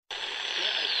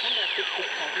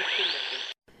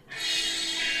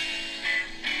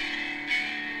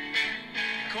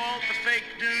Called the fake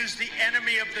news the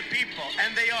enemy of the people,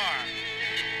 and they are.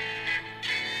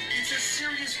 It's a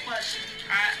serious question.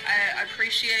 I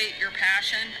appreciate your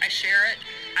passion. I share it.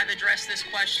 I've addressed this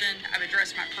question. I've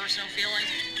addressed my personal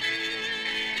feelings.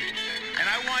 And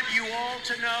I want you all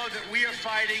to know that we are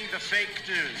fighting the fake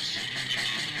news.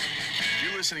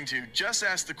 You're listening to Just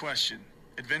Ask the Question,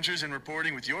 Adventures in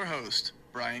Reporting with your host,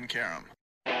 Brian Karam.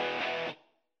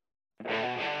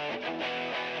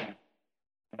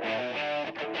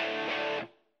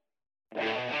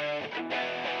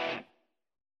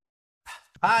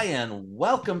 Hi, and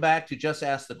welcome back to Just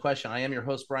Ask the Question. I am your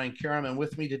host, Brian Karam, and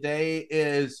with me today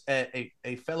is a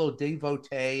fellow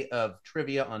devotee of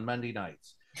trivia on Monday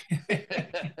nights.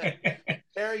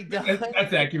 Harry Dunn.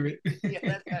 That's accurate. Yeah,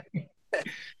 that's accurate.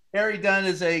 Harry Dunn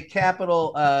is a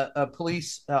Capitol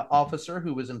police officer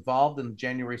who was involved in the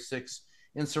January 6th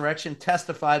insurrection,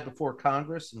 testified before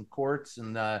Congress and courts,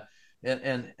 and by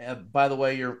the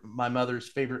way, you're my mother's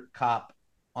favorite cop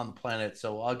on the planet,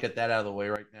 so I'll get that out of the way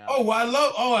right now.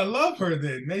 I love her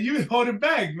then, man. You hold it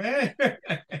back, man.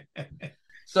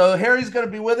 So Harry's going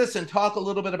to be with us and talk a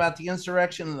little bit about the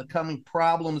insurrection and the coming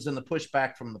problems and the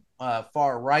pushback from the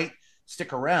far right.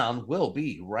 Stick around. We'll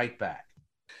be right back.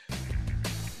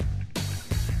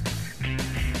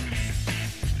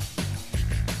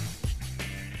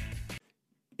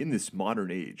 In this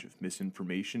modern age of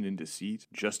misinformation and deceit,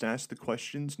 Just Ask the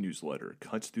Questions newsletter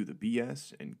cuts through the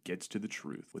BS and gets to the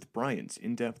truth with Brian's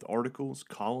in-depth articles,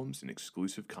 columns, and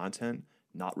exclusive content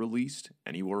not released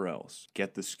anywhere else.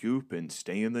 Get the scoop and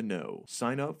stay in the know.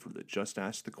 Sign up for the Just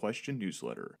Ask the Question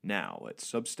newsletter now at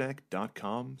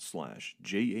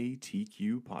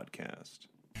substack.com/JATQ podcast.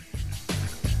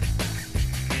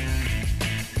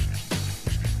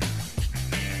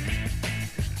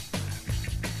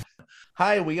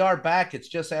 Hi, we are back. It's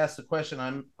Just Ask the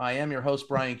Question. I am your host,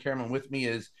 Brian Karam. With me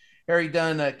is Harry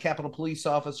Dunn, a Capitol Police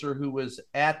officer who was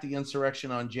at the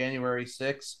insurrection on January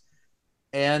 6th.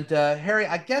 And Harry,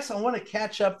 I guess I want to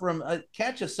catch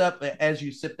us up as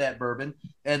you sip that bourbon,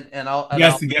 and I'll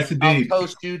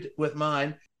toast you with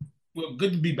mine. Well,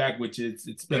 good to be back with you.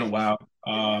 It's been a while,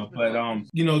 but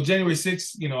January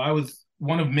 6th, I was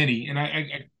one of many, and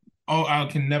I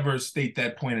can never state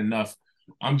that point enough.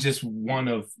 I'm just one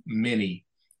of many.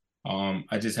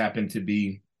 I just happen to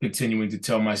be continuing to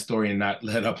tell my story and not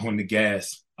let up on the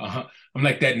gas. I'm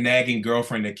like that nagging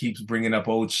girlfriend that keeps bringing up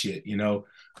old shit, We've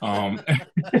all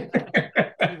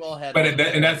had but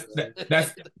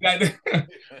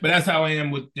that's how I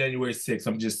am with January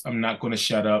 6th. I'm not going to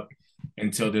shut up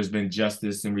until there's been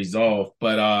justice and resolve.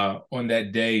 But on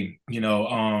that day,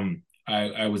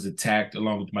 I was attacked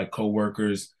along with my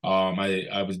coworkers.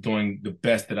 I was doing the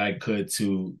best that I could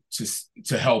to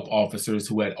help officers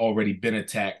who had already been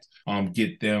attacked,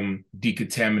 get them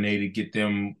decontaminated, get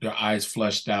them their eyes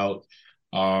flushed out,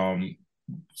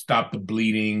 stop the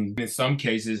bleeding. In some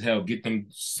cases, get them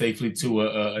safely to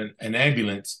an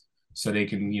ambulance so they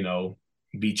can,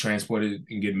 be transported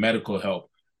and get medical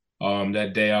help.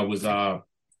 That day,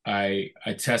 I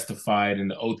testified in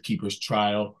the Oath Keepers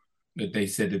trial. That they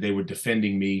said that they were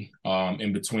defending me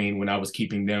in between when I was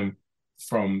keeping them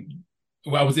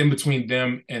I was in between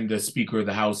them and the Speaker of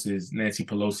the House's, Nancy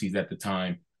Pelosi's at the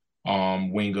time,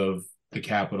 wing of the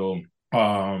Capitol.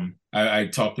 I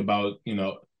talked about,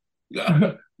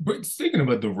 speaking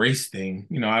about the race thing,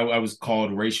 I was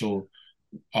called racial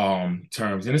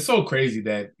terms. And it's so crazy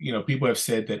that, people have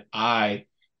said that I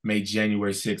made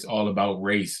January 6th all about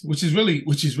race, which is really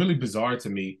bizarre to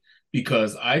me.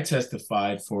 Because I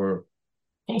testified for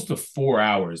close to 4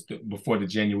 hours before the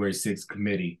January 6th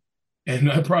committee.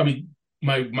 And I probably,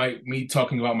 me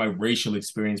talking about my racial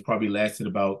experience probably lasted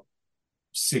about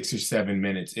 6 or 7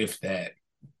 minutes, if that.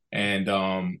 And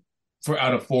for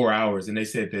out of 4 hours. And they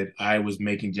said that I was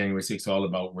making January 6th all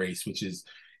about race, which is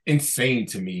insane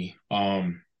to me.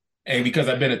 And because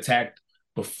I've been attacked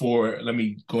before, let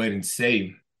me go ahead and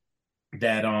say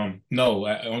that no,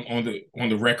 on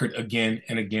the record again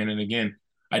and again and again,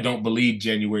 I don't believe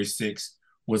January 6th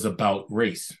was about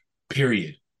race,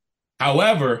 period.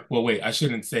 However, I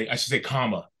should say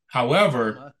comma.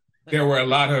 However, there were a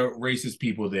lot of racist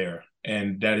people there,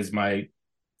 and that is my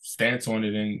stance on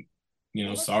it. And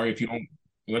sorry if you don't,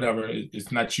 whatever. It's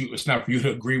not for you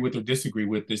to agree with or disagree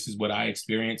with. This is what I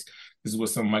experienced. This is what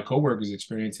some of my coworkers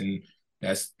experienced, and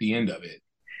that's the end of it.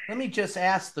 Let me just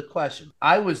ask the question.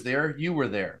 I was there. You were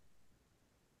there.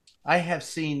 I have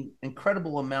seen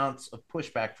incredible amounts of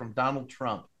pushback from Donald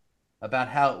Trump about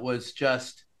how it was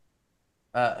just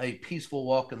a peaceful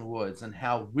walk in the woods and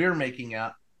how we're making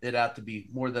out it out to be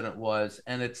more than it was,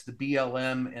 and it's the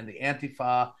BLM and the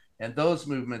Antifa and those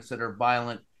movements that are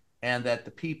violent, and that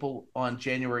the people on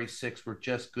January 6th were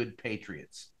just good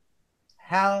patriots.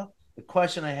 The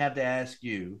question I have to ask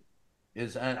you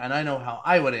is, and I know how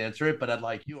I would answer it, but I'd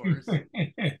like yours.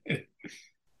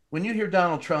 When you hear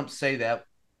Donald Trump say that,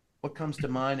 what comes to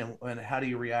mind, and how do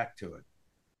you react to it?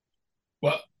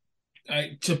 Well,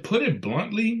 to put it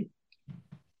bluntly,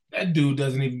 that dude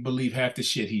doesn't even believe half the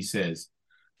shit he says.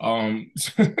 So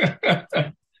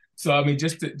I mean,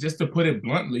 just to put it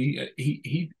bluntly,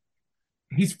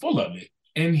 he's full of it,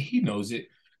 and he knows it.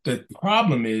 The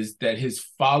problem is that his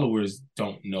followers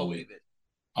don't know it.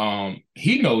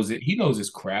 He knows it. He knows it's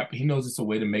crap. He knows it's a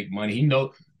way to make money. He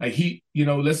know, like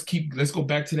let's go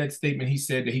back to that statement he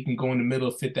said that he can go in the middle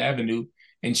of Fifth Avenue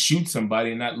and shoot somebody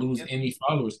and not lose any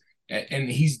followers. And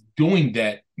he's doing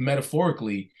that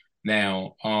metaphorically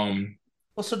now.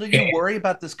 Well, so do you worry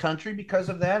about this country because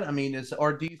of that? I mean,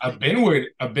 or do you think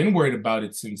I've been worried about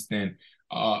it since then.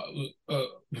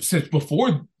 Since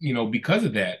before, because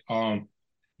of that.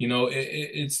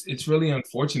 It's really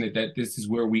unfortunate that this is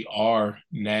where we are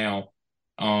now.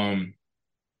 That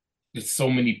so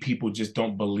many people just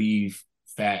don't believe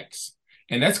facts,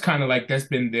 and that's kind of like that's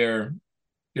been their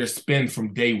spin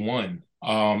from day one.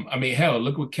 I mean, hell,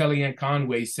 look what Kellyanne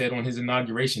Conway said on his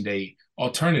inauguration day: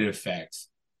 alternative facts.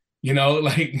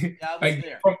 Like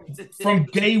from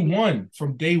day one,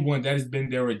 that has been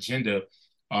their agenda,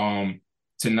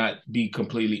 to not be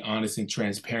completely honest and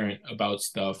transparent about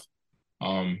stuff.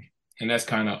 And that's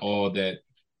kind of all that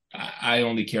I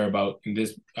only care about in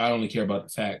this. I only care about the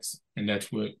facts, and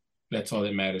that's all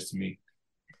that matters to me.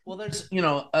 Well, there's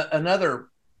another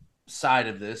side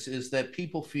of this is that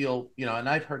people feel, and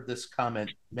I've heard this comment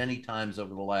many times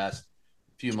over the last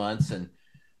few months, and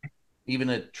even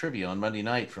at trivia on Monday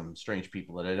night from strange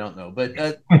people that I don't know, but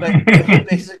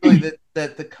basically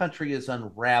that the country is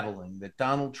unraveling, that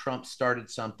Donald Trump started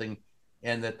something,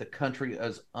 and that the country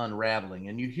is unraveling.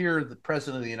 And you hear the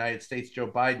president of the United States, Joe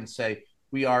Biden, say,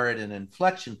 we are at an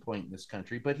inflection point in this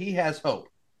country, but he has hope.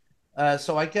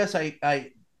 So I guess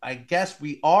I guess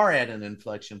we are at an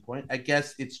inflection point. I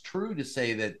guess it's true to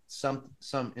say that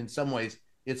in some ways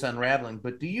it's unraveling,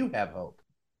 but do you have hope?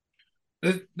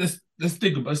 Let's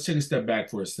take a step back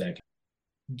for a second.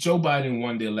 Joe Biden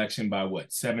won the election by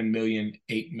what, 7 million,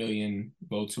 8 million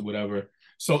votes or whatever.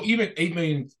 So even 8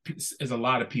 million is a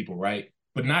lot of people, right?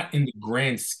 But not in the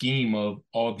grand scheme of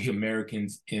all the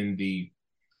Americans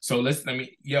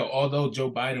although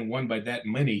Joe Biden won by that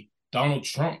many, Donald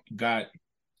Trump got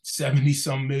 70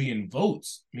 some million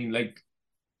votes. I mean, like,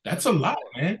 that's a lot,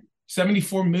 man.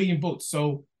 74 million votes.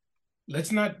 So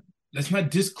let's not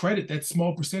discredit that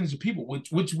small percentage of people,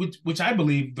 which I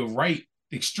believe the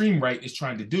extreme right is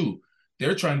trying to do.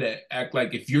 They're trying to act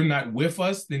like if you're not with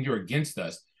us, then you're against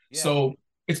us. Yeah. So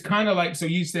it's kind of like, so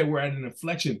you said we're at an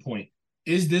inflection point.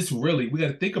 Is this really, we got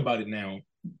to think about it now.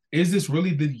 Is this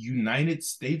really the United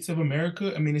States of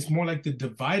America? I mean, it's more like the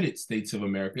divided states of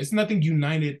America. It's nothing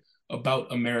united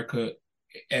about America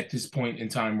at this point in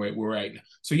time where we're at.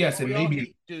 So yes, well, and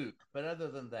maybe Duke, but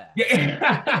other than that. Yeah.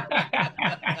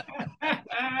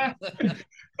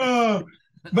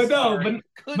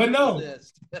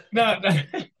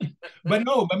 But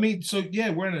no, I mean, so yeah,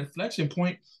 we're at an inflection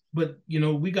point, but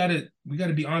we gotta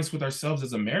be honest with ourselves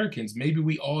as Americans. Maybe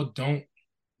we all don't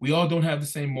have the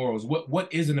same morals.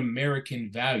 What is an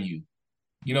American value?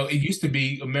 It used to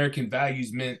be American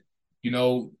values meant,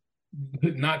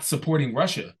 not supporting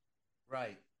Russia.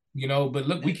 Right. But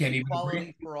look, we can't even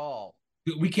agree for all.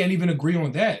 We can't even agree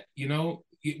on that.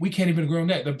 We can't even agree on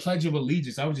that. The Pledge of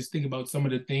Allegiance. I was just thinking about some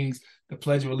of the things the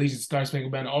Pledge of Allegiance starts thinking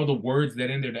about, and all the words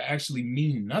that in there that actually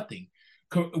mean nothing.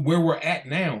 Where we're at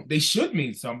now, they should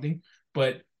mean something,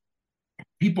 but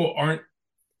people aren't.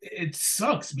 It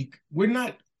sucks. We're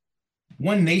not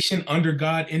one nation under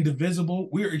God, indivisible.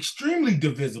 We're extremely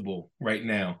divisible right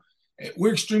now.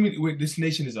 This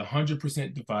nation is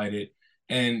 100% divided.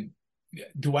 And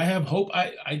do I have hope?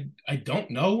 I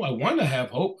don't know. I want to have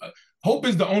hope. Hope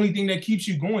is the only thing that keeps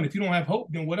you going. If you don't have hope,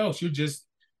 then what else? You're just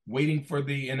waiting for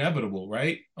the inevitable,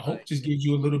 right? Hope just gives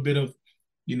you a little bit of,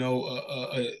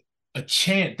 a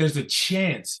chance. There's a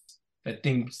chance that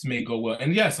things may go well.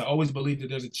 And yes, I always believe that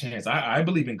there's a chance. I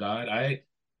believe in God. I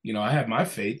have my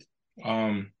faith.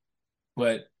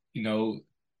 But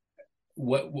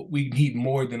what we need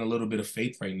more than a little bit of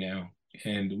faith right now,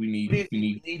 and we need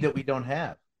that we don't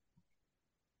have.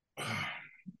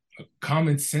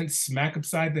 Common sense smack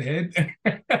upside the head.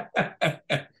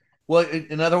 Well,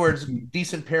 in other words,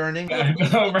 decent parenting.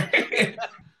 Right?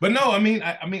 But no,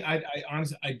 I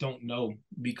honestly, I don't know,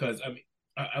 because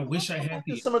I wish I had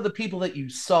the. Some of the people that you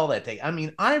saw that day. I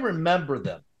mean, I remember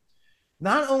them.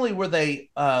 Not only were they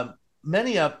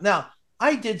many of now,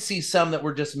 I did see some that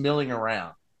were just milling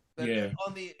around. Yeah,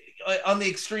 On the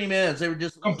extreme ends, they were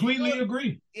just completely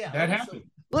agree. Yeah, That happened.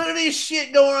 Look at this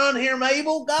shit going on here,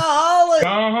 Mabel. Golly.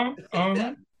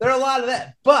 Uh-huh. There are a lot of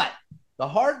that. But the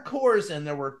hardcores, and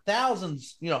there were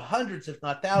thousands, hundreds, if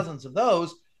not thousands of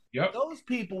those. Yep. Those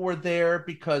people were there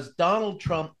because Donald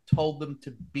Trump told them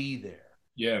to be there.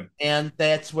 Yeah. And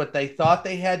that's what they thought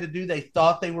they had to do. They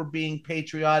thought they were being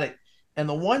patriotic. And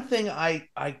the one thing I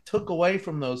took away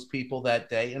from those people that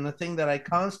day, and the thing that I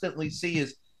constantly see,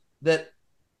 is that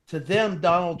to them,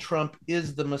 Donald Trump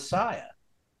is the Messiah,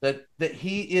 that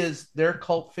he is their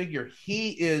cult figure.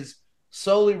 He is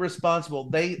solely responsible.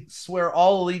 They swear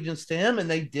all allegiance to him, and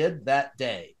they did that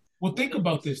day. Well, think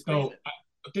about this, though.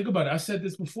 Think about it. I said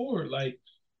this before. Like,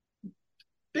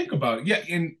 think about it. Yeah,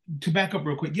 and to back up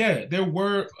real quick, yeah, there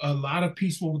were a lot of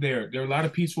peaceful there. There were a lot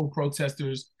of peaceful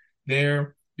protesters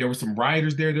there. There were some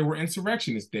rioters there. There were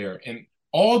insurrectionists there. And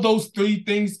all those three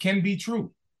things can be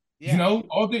true. Yeah.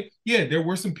 There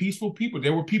were some peaceful people.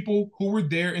 There were people who were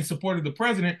there in support of the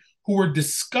president who were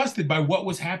disgusted by what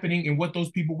was happening and what those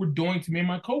people were doing to me and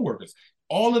my coworkers.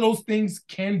 All of those things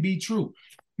can be true.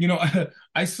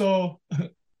 I saw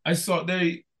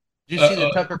they. Did you see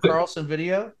the Tucker Carlson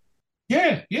video?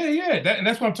 Yeah. And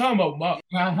that's what I'm talking about.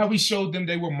 How we showed them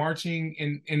they were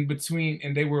marching in between,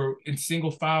 and they were in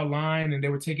single file line, and they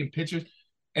were taking pictures.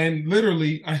 And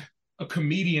literally, a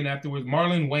comedian afterwards,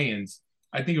 Marlon Wayans,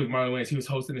 I think it was Marlon Wayans, he was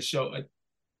hosting a show,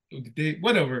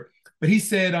 whatever. But he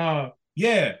said,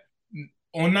 yeah,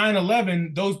 on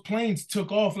 9/11, those planes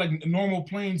took off like normal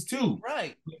planes too.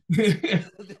 Right.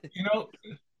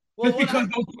 Well, because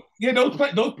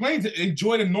those planes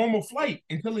enjoyed a normal flight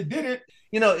until it didn't.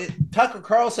 Tucker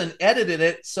Carlson edited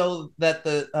it so that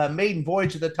the maiden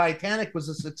voyage of the Titanic was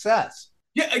a success.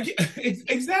 Yeah,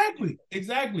 exactly.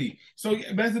 So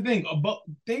that's the thing. Both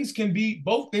things can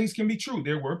be true.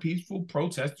 There were peaceful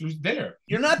protesters there.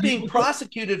 You're not being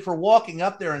prosecuted for walking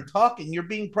up there and talking. You're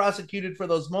being prosecuted for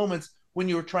those moments when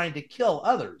you were trying to kill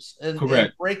others and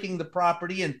breaking the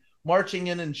property and marching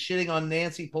in and shitting on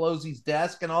Nancy Pelosi's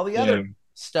desk and all the other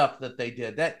stuff that they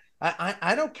did. That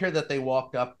I don't care that they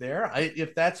walked up there.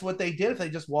 If that's what they did, if they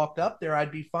just walked up there,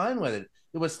 I'd be fine with it.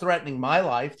 It was threatening my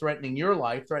life, threatening your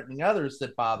life, threatening others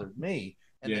that bothered me.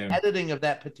 And the editing of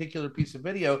that particular piece of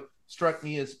video struck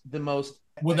me as the most.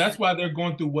 Well, that's why they're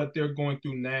going through what they're going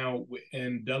through now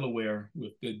in Delaware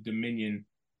with the Dominion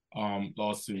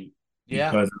lawsuit.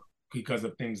 Because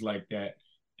of things like that.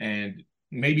 And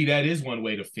maybe that is one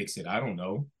way to fix it. I don't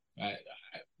know.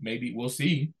 Maybe we'll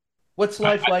see. What's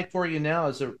life like for you now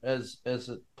as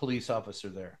a police officer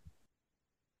there?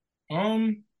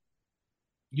 I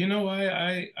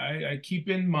keep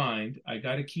in mind, I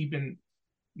got to keep in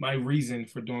my reason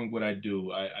for doing what I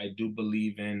do. I do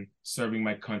believe in serving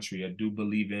my country. I do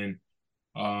believe in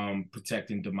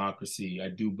protecting democracy. I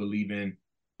do believe in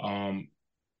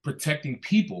protecting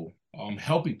people,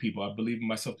 helping people. I believe in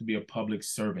myself to be a public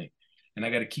servant. And I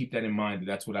got to keep that in mind.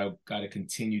 That's what I got to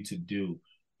continue to do.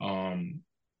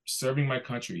 Serving my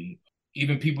country,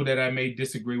 even people that I may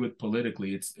disagree with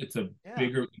politically. It's a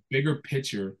bigger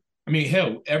picture. I mean,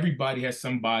 hell, everybody has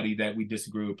somebody that we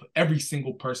disagree with. Every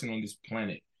single person on this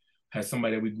planet has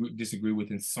somebody that we disagree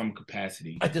with in some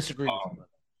capacity. I disagree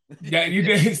with yeah, you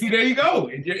did. See, there you go.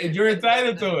 And you're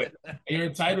entitled to it. And you're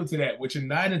entitled to that. What you're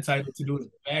not entitled to do is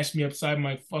bash me upside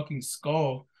my fucking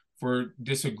skull for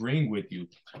disagreeing with you.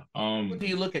 Do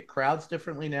you look at crowds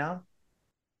differently now?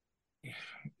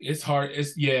 It's hard.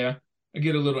 I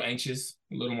get a little anxious,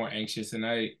 a little more anxious, and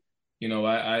I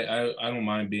don't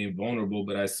mind being vulnerable,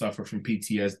 but I suffer from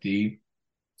PTSD.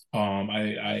 Does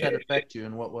that affect you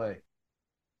in what way?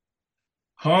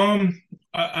 I'm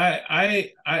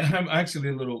actually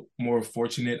a little more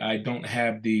fortunate. I don't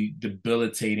have the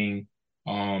debilitating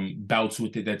bouts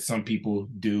with it that some people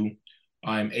do.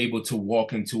 I'm able to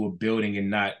walk into a building and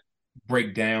not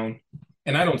break down.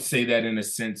 And I don't say that in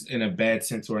a bad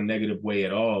sense or a negative way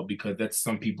at all, because that's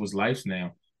some people's lives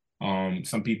now.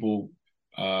 Some people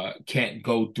can't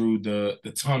go through the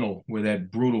tunnel where that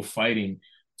brutal fighting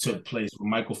took place, where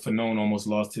Michael Fanone almost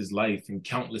lost his life and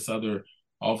countless other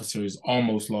officers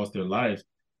almost lost their lives.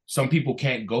 Some people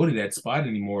can't go to that spot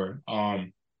anymore.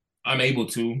 I'm able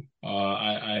to.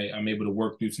 I'm able to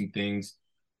work through some things.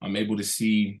 I'm able to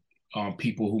see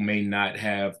people who may not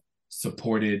have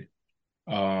supported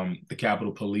the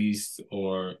Capitol Police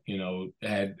or,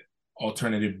 had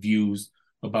alternative views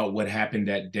about what happened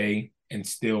that day. And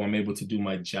still I'm able to do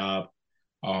my job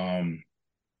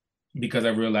because I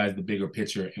realized the bigger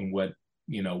picture and what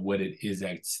what it is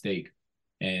at stake.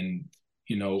 And,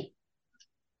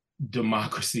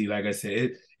 democracy, like I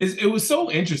said, it was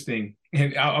so interesting.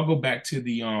 And I'll go back to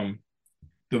the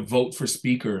vote for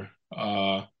speaker.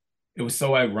 It was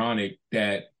so ironic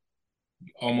that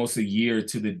almost a year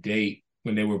to the date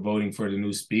when they were voting for the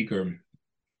new speaker,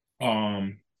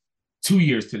 2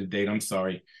 years to the date, I'm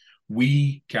sorry,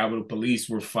 we, Capitol Police,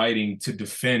 were fighting to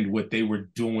defend what they were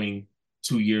doing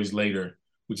 2 years later,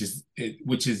 which is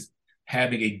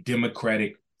having a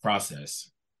democratic process.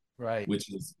 Right.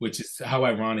 Which is how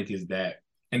ironic is that?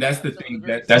 And that's the thing,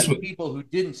 that's what people who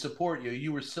didn't support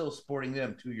you were still supporting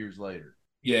them 2 years later.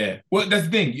 Yeah. Well, that's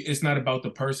the thing. It's not about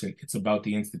the person. It's about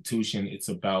the institution. It's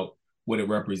about what it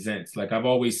represents. Like I've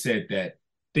always said that,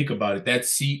 think about it, that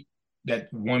seat,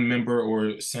 that one member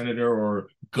or senator or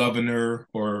governor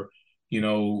or,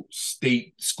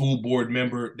 state school board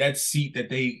member, that seat that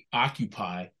they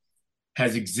occupy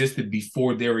has existed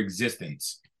before their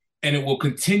existence. And it will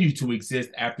continue to exist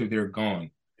after they're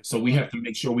gone. So we have to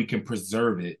make sure we can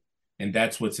preserve it. And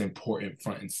that's what's important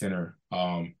front and center.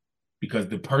 Because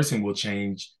the person will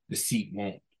change, the seat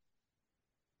won't.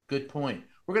 Good point.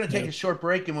 We're going to take a short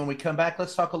break. And when we come back,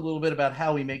 let's talk a little bit about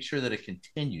how we make sure that it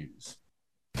continues.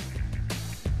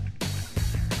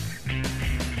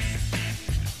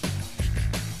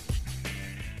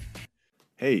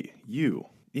 Hey, you.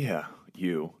 Yeah,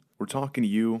 you. We're talking to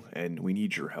you, and we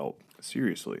need your help.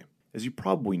 Seriously. As you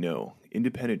probably know,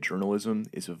 independent journalism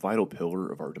is a vital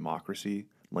pillar of our democracy.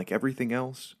 Like everything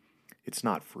else, it's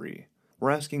not free. We're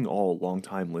asking all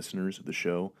longtime listeners of the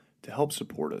show to help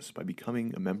support us by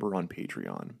becoming a member on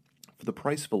Patreon. For the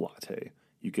price of a latte,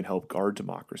 you can help guard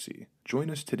democracy.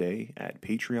 Join us today at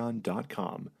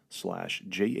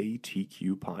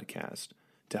patreon.com/JATQ podcast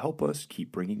to help us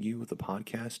keep bringing you the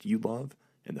podcast you love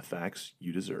and the facts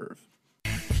you deserve.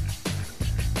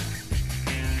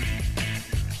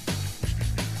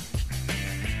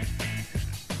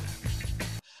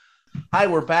 Hi,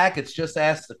 we're back. It's Just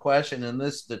Ask the Question, and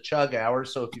this is the chug hour.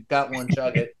 So if you've got one,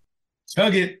 chug it.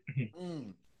 Chug it.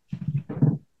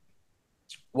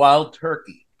 Wild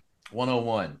Turkey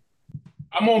 101.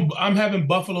 I'm having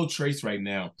Buffalo Trace right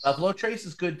now. Buffalo Trace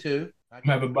is good too. I'm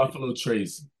having Buffalo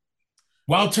Trace.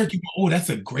 Wild Turkey. Oh, that's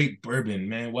a great bourbon,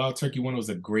 man. Wild Turkey 1 was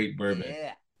a great bourbon.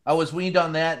 Yeah. I was weaned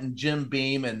on that and Jim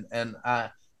Beam and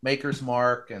Maker's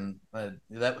Mark, and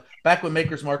that back when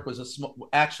Maker's Mark was a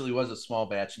small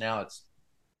batch. Now it's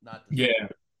not.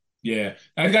 Yeah.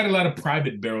 I got a lot of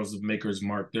private barrels of Maker's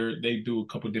Mark. They do a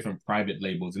couple of different private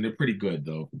labels, and they're pretty good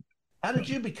though. How did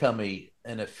you become an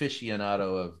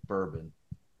aficionado of bourbon?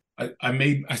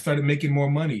 I started making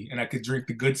more money, and I could drink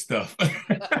the good stuff.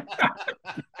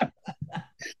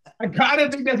 I kind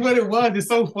of think that's what it was. It's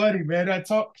so funny, man. I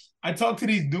talk to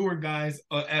these newer guys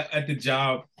at the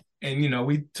job. And,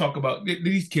 we talk about,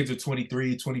 these kids are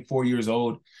 23, 24 years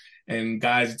old. And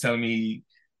guys are telling me,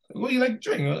 what do you like to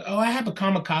drink? Oh, I have a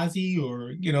kamikaze, or,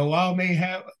 I may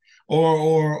have,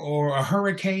 or a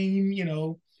hurricane,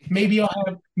 maybe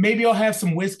I'll have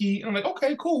some whiskey. And I'm like,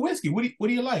 okay, cool, whiskey. What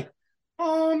do you like?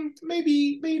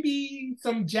 Maybe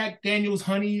some Jack Daniel's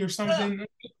honey or something. Yeah.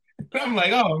 I'm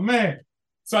like, oh man.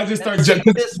 So I just started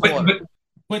jumping.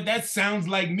 But that sounds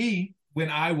like me when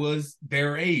I was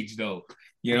their age, though.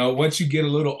 Once you get a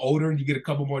little older and you get a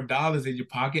couple more dollars in your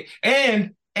pocket.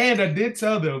 And I did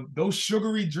tell them, those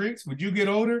sugary drinks, when you get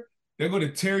older, they're going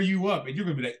to tear you up. And you're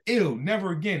going to be like, ew,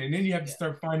 never again. And then you have to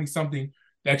start finding something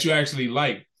that you actually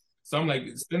like. So I'm like,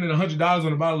 spending $100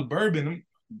 on a bottle of bourbon,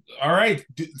 all right,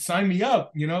 sign me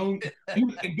up,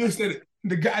 The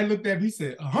guy looked at me, he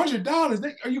said,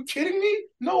 $100? Are you kidding me?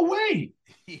 No way.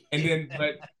 And then,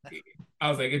 but I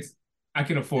was like, I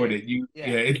can afford it.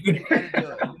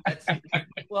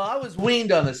 Well, I was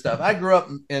weaned on this stuff. I grew up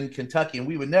in Kentucky, and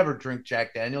we would never drink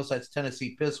Jack Daniels. That's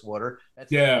Tennessee piss water. That's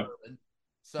bourbon.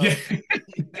 So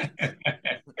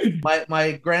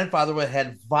my grandfather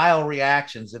had vile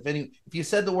reactions. If you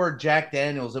said the word Jack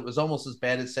Daniels, it was almost as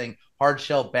bad as saying Hard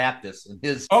Shell Baptist in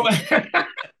his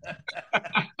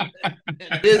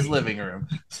in his living room.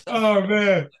 So, oh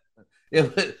man.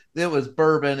 It was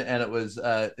bourbon, and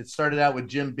it started out with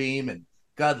Jim Beam, and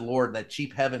God Lord, that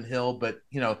cheap Heaven Hill. But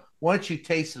once you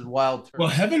tasted Wild Turkey, well,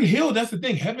 Heaven Hill, that's the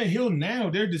thing. Heaven Hill now,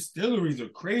 their distilleries are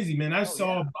crazy, man. I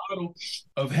saw a bottle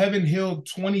of Heaven Hill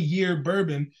 20-year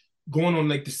bourbon going on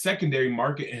like the secondary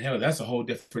market, and hell, that's a whole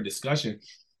different discussion.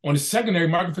 On the secondary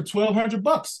market for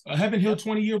 $1,200, a Heaven Hill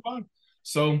 20-year bottle.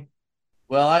 So,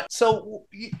 well,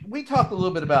 we talked a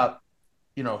little bit about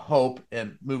hope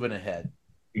and moving ahead.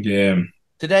 Yeah.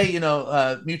 Today,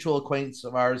 mutual acquaintance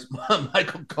of ours,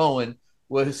 Michael Cohen,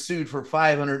 was sued for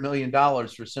 $500 million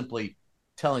for simply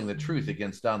telling the truth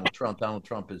against Donald Trump. Donald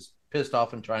Trump is pissed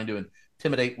off and trying to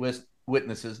intimidate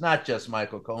witnesses, not just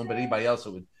Michael Cohen, but anybody else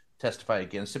that would testify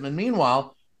against him. And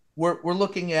meanwhile, we're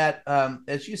looking at,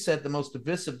 as you said, the most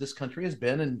divisive this country has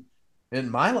been in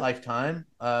my lifetime,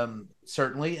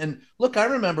 certainly. And look, I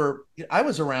remember I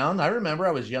was around. I remember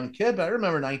I was a young kid, but I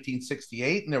remember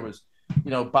 1968, and there was,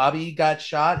 Bobby got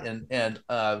shot, and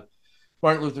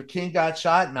Martin Luther King got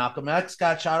shot, Malcolm X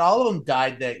got shot. All of them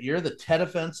died that year. The Tet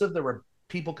Offensive, there were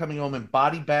people coming home in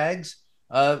body bags.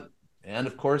 And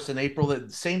of course, in April, the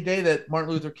same day that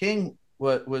Martin Luther King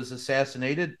was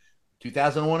assassinated,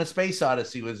 2001: A Space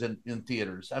Odyssey was in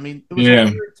theaters. I mean, it was a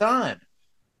weird time,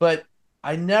 but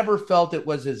I never felt it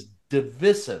was as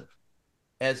divisive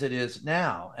as it is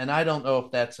now. And I don't know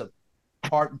if that's a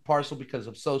part and parcel because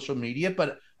of social media,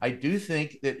 but I do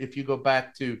think that if you go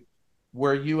back to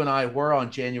where you and I were on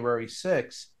January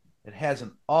 6th, it has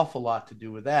an awful lot to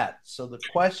do with that. So the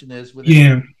question is, with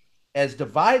it as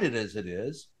divided as it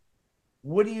is,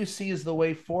 what do you see as the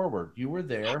way forward? You were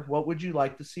there. What would you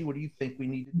like to see? What do you think we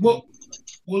need to do?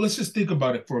 Well, let's just think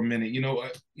about it for a minute.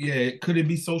 Could it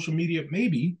be social media?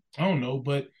 Maybe. I don't know.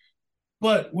 But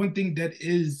one thing that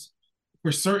is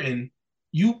for certain,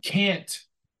 you can't,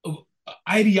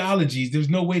 ideologies, there's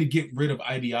no way to get rid of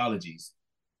ideologies.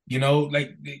 And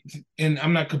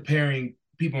I'm not comparing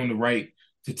people on the right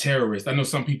to terrorists. I know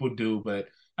some people do, but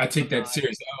I take that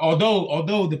serious.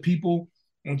 Although the people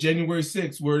on January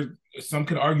 6th some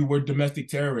could argue were domestic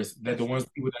terrorists, that the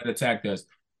people that attacked us.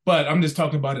 But I'm just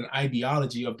talking about an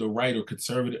ideology of the right or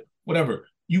conservative, whatever.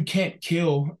 You can't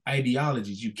kill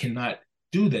ideologies. You cannot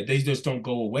do that. They just don't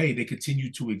go away. They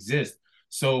continue to exist.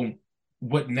 So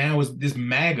what now is this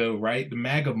MAGA, right? The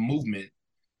MAGA movement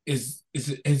is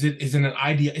an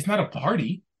idea. It's not a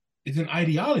party. It's an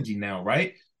ideology now,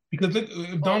 right? Because look,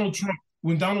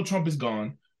 when Donald Trump is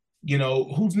gone,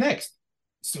 who's next?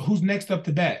 So who's next up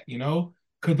to bat?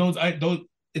 Because those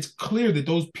it's clear that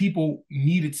those people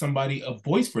needed somebody, a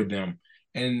voice for them,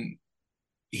 and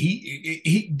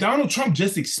Donald Trump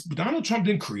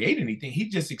didn't create anything. He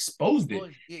just exposed it.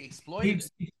 He exploited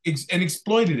it. And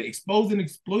exploited it. Exposed and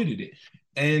exploited it.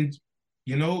 And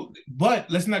but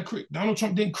let's not. Donald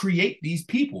Trump didn't create these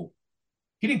people.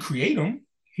 He didn't create them.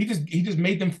 He just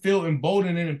made them feel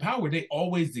emboldened and empowered. They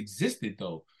always existed,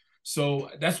 though.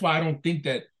 So that's why I don't think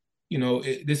that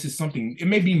this is something. It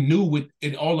may be new with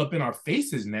it all up in our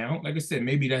faces now. Like I said,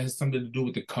 maybe that has something to do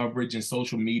with the coverage and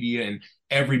social media, and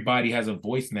everybody has a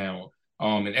voice now,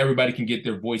 and everybody can get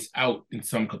their voice out in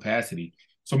some capacity.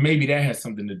 So maybe that has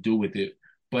something to do with it.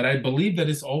 But I believe that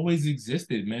it's always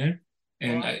existed, man.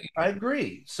 And I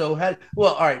agree. So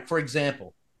all right. For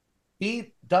example,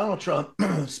 Donald Trump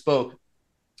spoke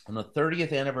on the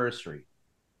 30th anniversary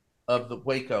of the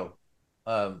Waco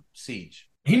siege.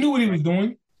 He knew what he was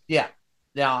doing. Yeah.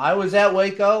 Now I was at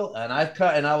Waco, and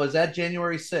I was at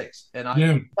January 6th, and I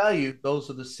can tell you those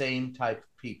are the same type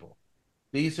of people.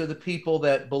 These are the people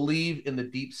that believe in the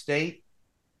deep state,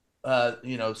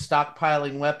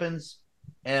 stockpiling weapons,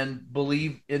 and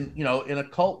believe in a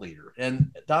cult leader.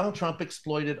 And Donald Trump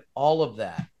exploited all of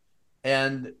that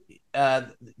and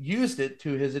used it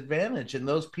to his advantage. And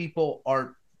those people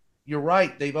you're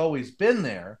right, they've always been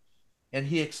there, and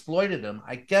he exploited them.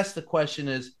 I guess the question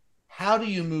is, how do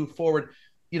you move forward?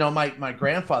 My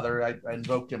grandfather, I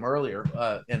invoked him earlier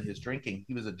in his drinking.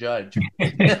 He was a judge.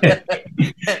 But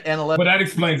that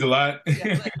explains a lot.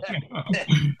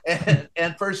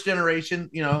 and first generation,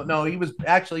 no, he was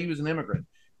an immigrant.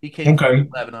 He came from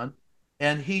Lebanon.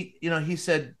 And he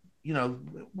said,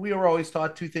 we were always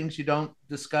taught two things you don't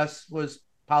discuss was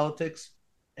politics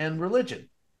and religion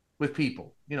with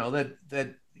people,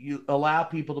 that you allow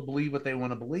people to believe what they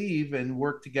want to believe and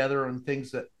work together on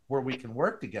things where we can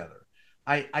work together.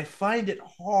 I find it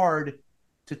hard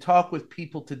to talk with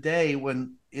people today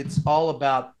when it's all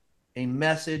about a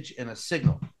message and a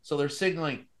signal. So they're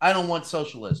signaling, I don't want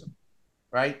socialism,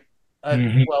 right?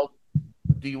 Well,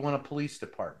 do you want a police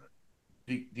department?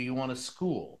 Do you want a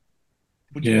school?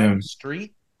 Would you want a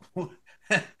street? How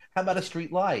about a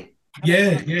street light?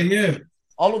 Yeah.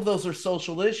 All of those are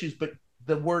social issues, but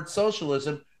the word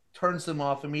socialism turns them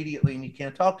off immediately, and you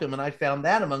can't talk to them. And I found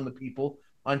that among the people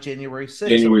on January 6th.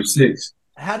 January 6th.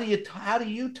 How did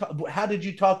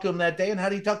you talk to them that day, and how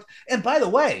do you talk? And by the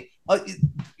way,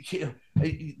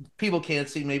 people can't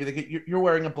see. Maybe you're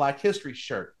wearing a Black History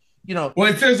shirt. Well,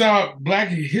 it says Black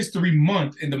History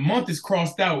Month, and the month is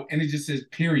crossed out, and it just says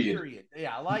period. Period.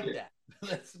 Yeah, I like that.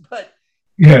 But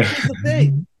here's the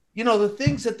thing. The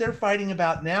things that they're fighting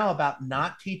about now about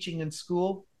not teaching in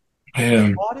school,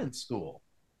 I taught in school.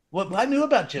 Well, I knew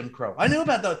about Jim Crow. I knew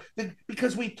about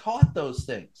because we taught those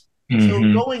things. So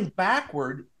Mhm. going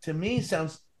backward to me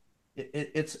sounds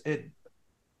it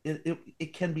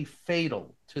can be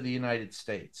fatal to the United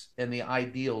States and the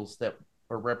ideals that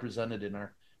are represented in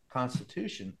our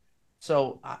Constitution.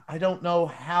 So I don't know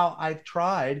how I've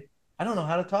tried. I don't know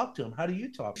how to talk to him. How do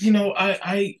you talk to You him? know,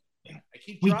 I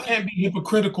keep we trying. can't be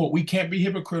hypocritical. We can't be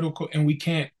hypocritical, and we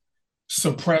can't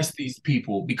suppress these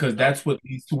people because No, that's what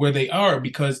leads to where they are.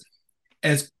 Because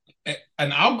as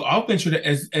and I'll venture that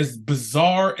as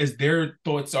bizarre as their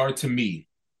thoughts are to me,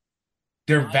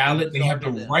 they're mine are valid. They bizarre have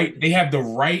to the them. right. They have the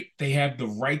right. They have the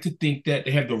right to think that.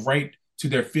 They have the right to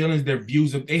their feelings, their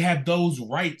views. They have those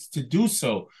rights to do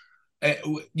so. Uh,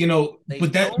 They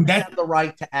but don't that's have the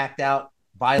right to act out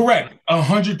violently. correct.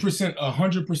 100%. You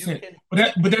 100%. can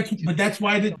But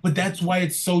hit that's why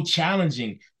it's so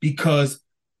challenging because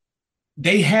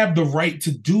they have the right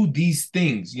to do these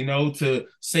things, to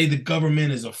say the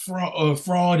government is a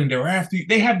fraud and they're after you.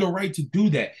 They have the right to do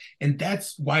that. And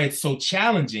that's why it's so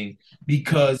challenging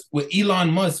because when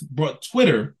Elon Musk brought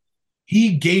Twitter,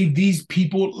 he gave these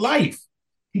people life.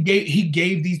 He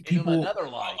gave these people another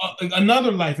life.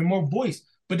 another life and more voice.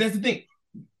 But that's the thing.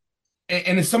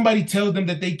 And if somebody tells them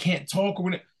that they can't talk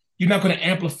or you're not going to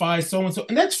amplify so and so,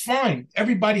 and that's fine.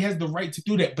 Everybody has the right to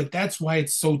do that, but that's why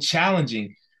it's so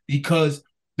challenging because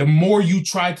the more you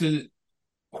try to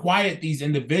quiet these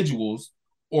individuals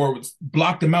or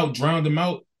block them out, drown them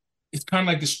out, it's kind of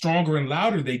like the stronger and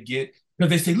louder they get because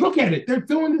they say, "Look at it, they're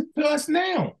doing this to us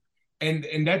now," and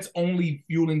that's only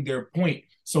fueling their point.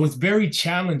 So it's very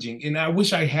challenging, and I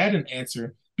wish I had an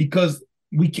answer because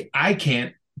I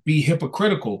can't be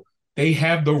hypocritical. They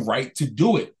have the right to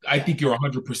do it. I think you're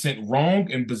 100% wrong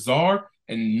and bizarre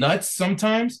and nuts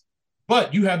sometimes,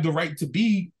 but you have the right to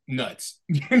be nuts.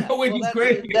 Which is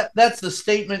great. That's the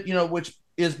statement, which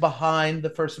is behind the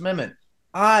First Amendment.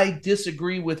 I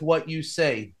disagree with what you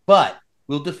say, but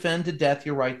we'll defend to death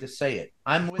your right to say it.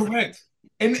 I'm with correct.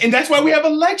 And that's why we have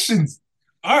elections.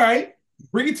 All right.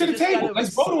 Bring it to the table.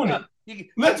 Let's vote on it.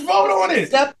 Let's vote on it.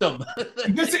 Accept them.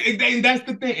 And that's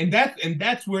the thing. And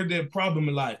that's where the problem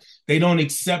lies. They don't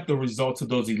accept the results of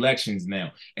those elections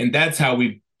now. And that's how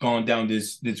we've gone down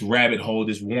this rabbit hole,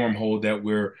 this wormhole that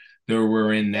we're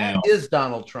in now. That is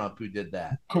Donald Trump who did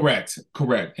that. Correct.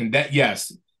 And that,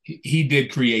 yes, he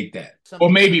did create that.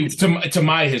 Or maybe to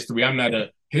my history. I'm not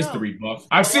a history buff.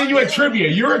 I've seen you at trivia.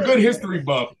 You're a good history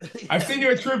buff. I've seen you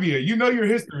at trivia. You know your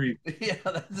history. Yeah,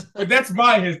 but that's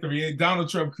my history. Donald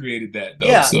Trump created that. Though,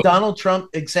 yeah, so. Donald Trump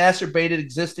exacerbated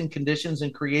existing conditions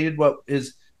and created what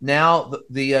is now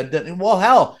well,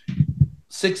 hell,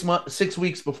 6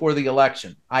 weeks before the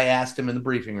election, I asked him in the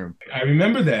briefing room. I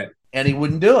remember that, and he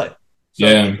wouldn't do it.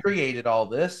 So he created all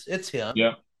this. It's him.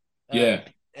 Yeah,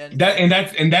 that's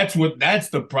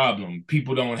the problem.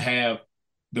 People don't have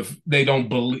they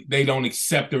don't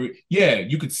accept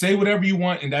you could say whatever you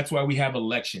want, and that's why we have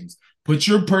elections. Put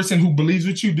your person who believes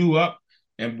what you do up,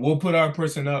 and we'll put our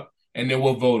person up, and then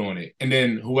we'll vote on it. And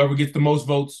then whoever gets the most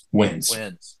votes wins.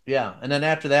 Yeah. And then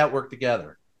after that, work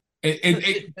together.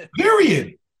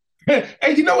 Period.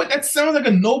 Hey, you know what? That sounds like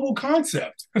a noble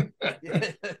concept.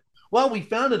 Well, we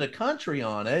founded a country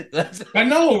on it. I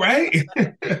know, right?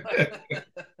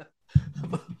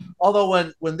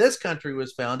 Although when this country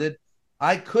was founded,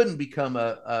 I couldn't become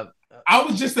I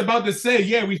was just about to say,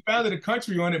 yeah, we founded a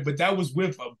country on it, but that was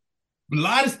with a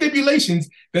lot of stipulations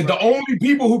that the only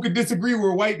people who could disagree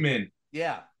were white men.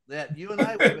 Yeah, that you and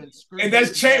I would have been screwed. And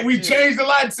that's changed. We've changed a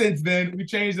lot since then. We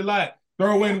changed a lot.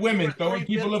 Throw in women, throw in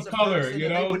people of color.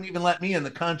 They wouldn't even let me in the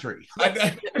country.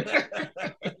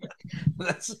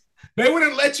 They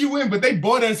wouldn't let you in, but they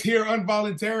brought us here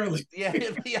involuntarily. Yeah,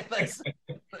 that's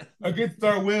against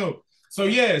our will. So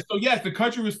yes, the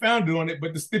country was founded on it,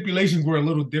 but the stipulations were a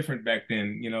little different back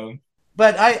then,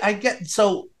 But I get,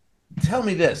 so tell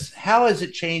me this: how has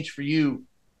it changed for you?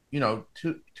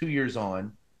 2 years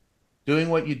on, doing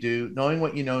what you do, knowing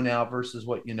what you know now versus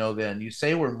what you know then. You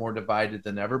say we're more divided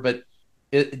than ever, but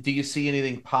do you see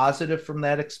anything positive from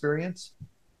that experience?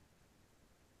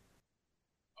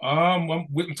 I'm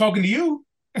talking to you.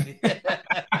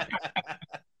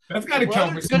 That's got to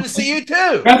count for something. Good to see you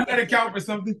too. That's got to count for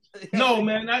something. No,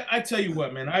 man. I tell you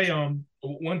what, man.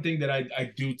 One thing that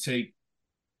I do take,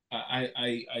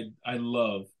 I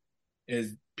love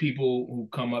is people who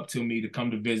come up to me to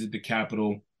come to visit the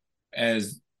Capitol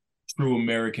as true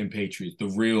American patriots, the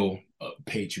real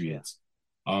patriots.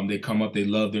 They come up, they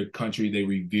love their country, they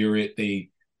revere it, they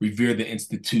revere the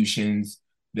institutions,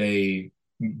 they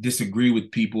disagree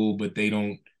with people, but they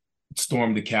don't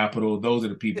storm the Capitol. Those are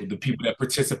the people that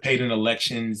participate in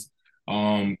elections.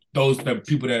 Those are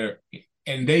people that are,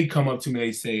 and they come up to me,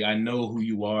 they say, I know who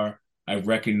you are. I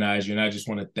recognize you, and I just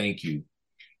want to thank you.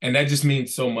 And that just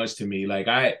means so much to me. Like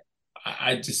I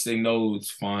just say, no,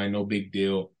 it's fine, no big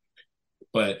deal.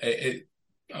 But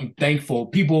I'm thankful.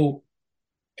 People,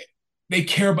 they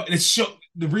care about it.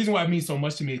 The reason why it means so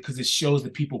much to me is because it shows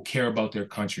that people care about their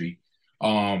country,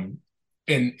 um,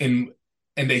 and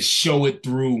they show it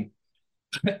through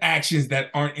actions that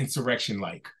aren't insurrection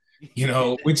like, and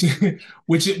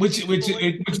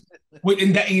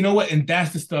that, you know what, and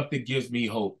that's the stuff that gives me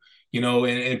hope.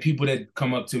 And people that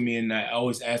come up to me, and I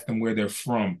always ask them where they're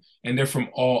from, and they're from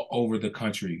all over the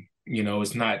country.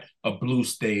 It's not a blue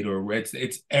state or red.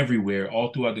 It's everywhere,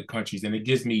 all throughout the countries, and it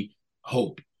gives me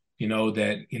hope.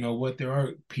 That what, there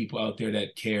are people out there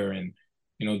that care, and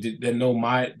that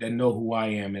know who I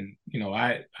am, and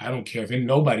I don't care if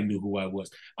nobody knew who I was,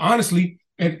 honestly.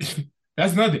 And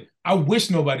that's nothing. I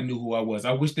wish nobody knew who I was.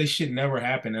 I wish that shit never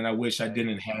happened, and I wish I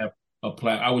didn't have a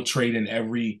I would trade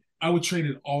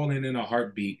it all in a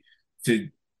heartbeat to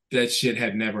that shit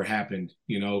had never happened,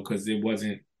 because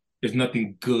there's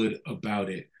nothing good about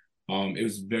it. It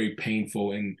was very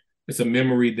painful, and it's a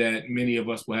memory that many of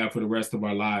us will have for the rest of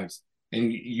our lives.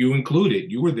 And you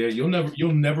included. You were there.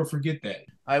 You'll never forget that.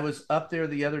 I was up there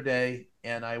the other day,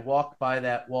 and I walked by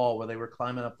that wall where they were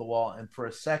climbing up the wall, and for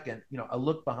a second, I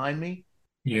looked behind me.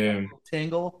 Yeah.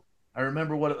 Tingle. I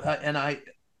remember and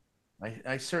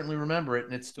I certainly remember it,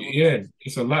 and it's still. Yeah,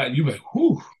 it's a lot. You like,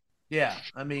 whew. Yeah,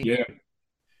 I mean, yeah,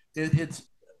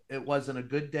 it wasn't a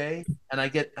good day, and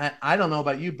I don't know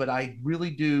about you, but I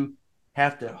really do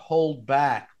have to hold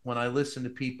back when I listen to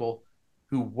people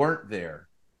who weren't there.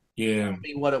 Yeah, tell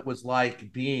me what it was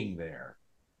like being there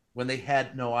when they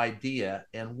had no idea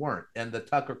and weren't. And the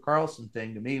Tucker Carlson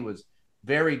thing to me was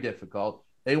very difficult.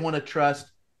 They want to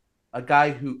trust a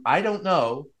guy who I don't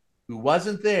know, who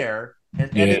wasn't there,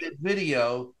 and edited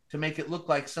video to make it look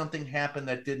like something happened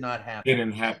that did not happen.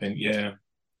 Didn't happen. Yeah.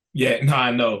 No,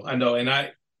 I know. And I'm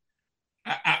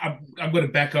going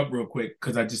to back up real quick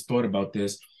because I just thought about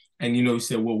this. And you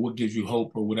said, well, what gives you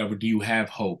hope or whatever? Do you have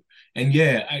hope? And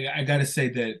yeah, I got to say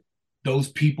that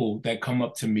those people that come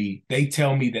up to me, they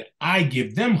tell me that I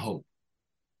give them hope.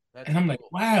 And I'm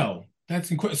like, wow,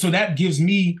 that's incredible. So that gives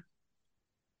me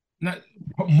not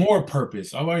more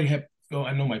purpose. I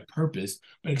know my purpose,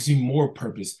 but it gives me more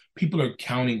purpose. People are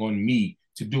counting on me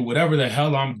to do whatever the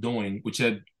hell I'm doing, which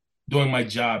is doing my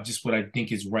job, just what I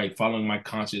think is right, following my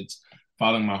conscience,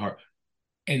 following my heart.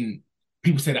 And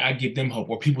people say that I give them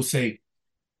hope, or people say,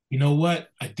 you know what?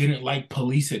 I didn't like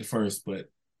police at first,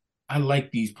 but I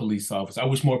like these police officers. I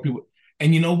wish more people.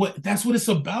 And you know what? That's what it's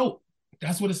about.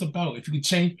 That's what it's about. If you could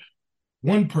change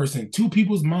one person, two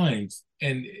people's minds,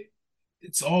 and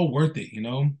it's all worth it,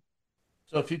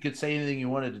 So if you could say anything you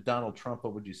wanted to Donald Trump,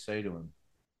 what would you say to him?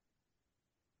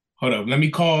 Hold up. Let me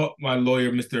call my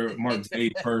lawyer, Mr. Mark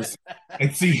Zaid, first,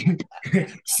 and see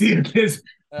if this,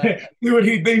 see what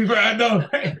he thinks right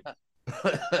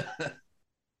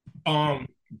now.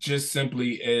 Just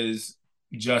simply as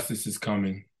justice is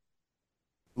coming.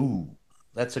 Ooh,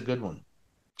 that's a good one.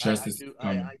 Justice.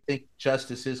 I think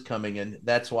justice is coming, and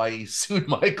that's why he sued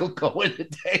Michael Cohen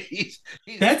today.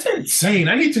 That's insane.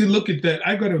 I need to look at that.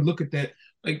 I got to look at that,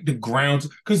 like the grounds,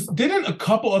 because didn't a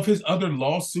couple of his other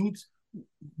lawsuits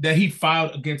that he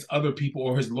filed against other people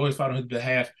or his lawyers filed on his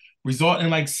behalf result in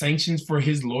like sanctions for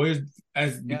his lawyers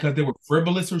because they were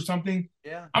frivolous or something?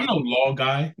 Yeah, I'm no law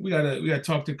guy. We gotta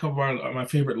talk to a couple of my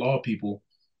favorite law people.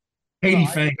 Katie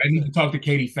Fang. I need to talk to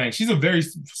Katie Fang. She's a very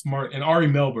smart, and Ari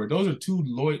Melber. Those are two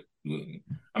lawyers. I'm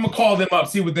gonna call them up,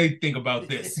 see what they think about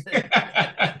this.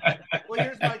 Well,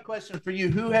 here's my question for you: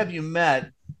 who have you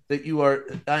met that you are?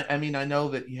 I mean, I know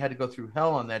that you had to go through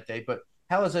hell on that day, but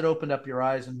how has it opened up your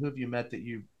eyes? And who have you met that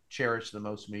you cherish the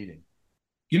most meeting?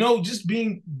 Just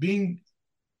being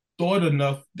thought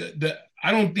enough that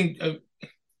I don't think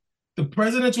the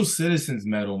Presidential Citizens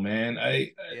Medal, man.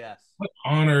 Yes. What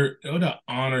an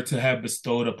honor to have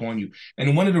bestowed upon you.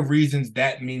 And one of the reasons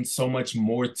that means so much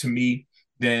more to me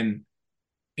than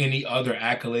any other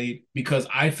accolade, because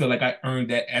I feel like I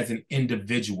earned that as an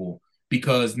individual,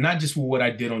 because not just for what I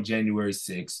did on January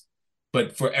 6th,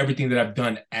 but for everything that I've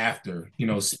done after,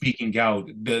 speaking out,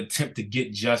 the attempt to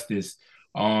get justice,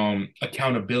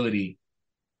 accountability.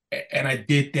 And I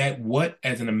did that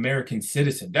as an American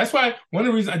citizen. That's why one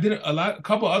of the reasons I did a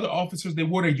couple other officers, they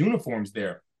wore their uniforms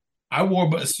there. I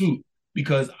wore a suit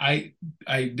because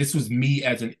this was me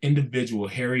as an individual,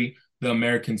 Harry, the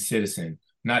American citizen,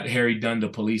 not Harry Dunn, the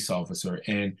police officer.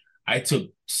 And I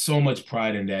took so much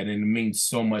pride in that. And it means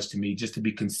so much to me just to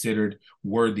be considered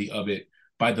worthy of it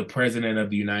by the President of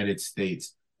the United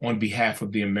States on behalf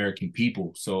of the American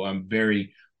people. So I'm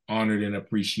very honored and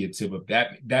appreciative of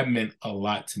that. That meant a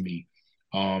lot to me.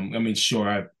 I mean,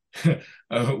 sure,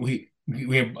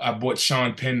 I brought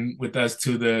Sean Penn with us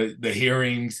to the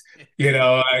hearings.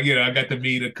 I got to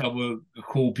meet a couple of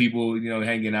cool people,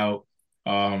 hanging out.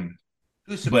 Who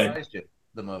But surprised you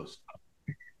the most?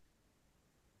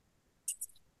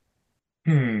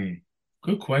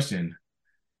 good question.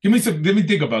 Let me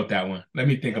think about that one. Let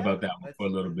me think Yeah, about that one for a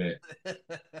little bit.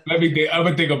 I'm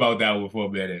gonna think about that one for a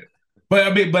minute. But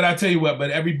I mean, but I tell you what, but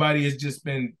everybody has just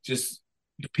been just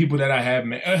the people that I have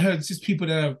met. It's just people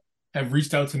that have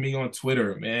reached out to me on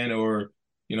Twitter, man, or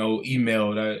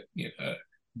emailed.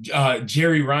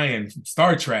 Jerry Ryan from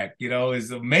Star Trek,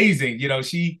 is amazing.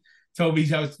 She told me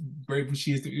how grateful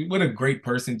she is. What a great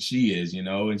person she is,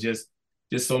 and just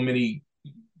so many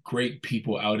great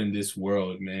people out in this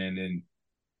world, man. And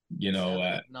Seven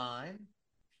of nine.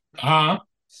 huh?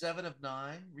 7 of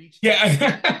 9 reached.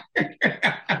 Yeah.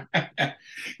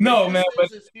 No, man,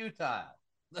 but is futile.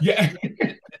 yeah.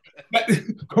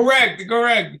 Correct.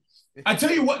 I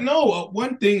tell you what, no,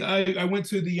 one thing I went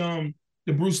to the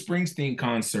Bruce Springsteen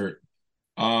concert.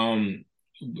 Nils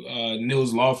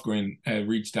Lofgren had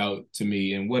reached out to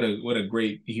me, and what a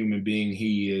great human being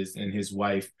he is, and his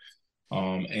wife,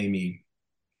 Amy.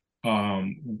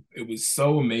 It was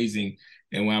so amazing.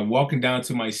 And when I'm walking down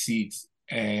to my seats,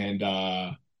 and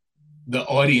the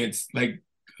audience, like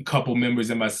a couple members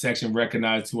in my section,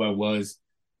 recognized who I was,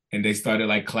 and they started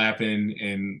like clapping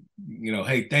and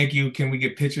hey, thank you. Can we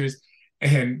get pictures?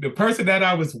 And the person that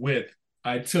I was with,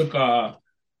 I took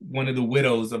one of the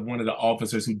widows of one of the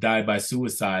officers who died by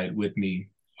suicide with me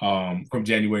from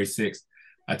January 6th.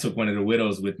 I took one of the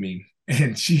widows with me,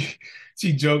 and she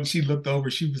joked. She looked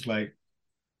over. She was like,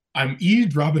 I'm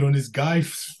eavesdropping on this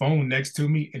guy's phone next to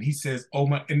me, and he says, "Oh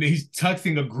my!" And he's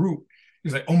texting a group.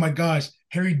 He's like, "Oh my gosh,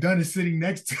 Harry Dunn is sitting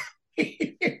next to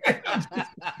me,"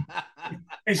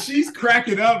 and she's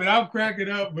cracking up, and I'm cracking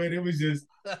up. But it was just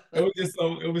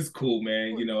it was cool,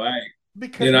 man.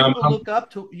 Because people look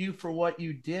up to you for what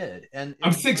you did, and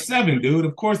I'm 6'7", dude.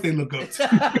 Of course they look up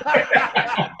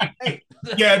to me.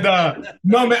 Yeah,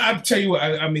 no, man. I tell you what.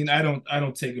 I mean, I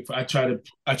don't take it. I try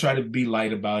to be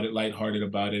lighthearted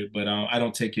about it, but I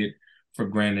don't take it for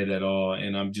granted at all.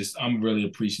 And I'm really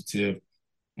appreciative.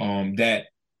 That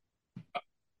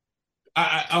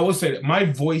I will say that my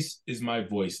voice is my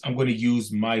voice. I'm going to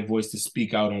use my voice to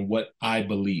speak out on what I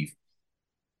believe.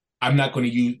 I'm not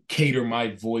going to cater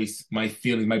my voice, my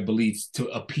feelings, my beliefs to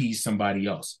appease somebody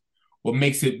else. What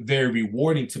makes it very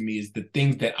rewarding to me is the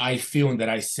things that I feel and that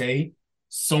I say.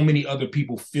 So many other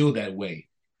people feel that way,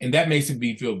 and that makes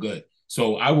me feel good.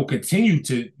 So I will continue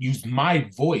to use my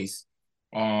voice.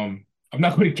 I'm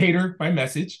not going to cater my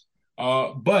message,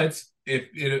 but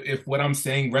if what I'm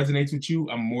saying resonates with you,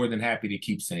 I'm more than happy to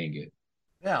keep saying it.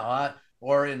 Yeah,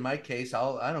 or in my case,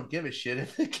 I don't give a shit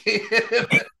if it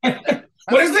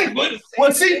What is it?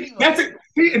 Well, see, that's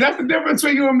the difference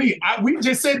between you and me. We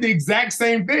just said the exact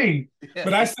same thing,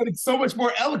 but I said it so much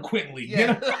more eloquently.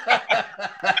 Yeah.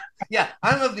 Yeah,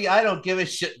 I'm of the I don't give a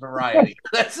shit variety.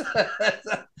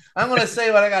 I'm going to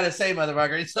say what I got to say,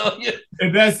 motherfucker. So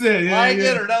and that's it. Yeah, like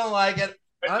it or don't like it.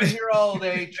 I'm here all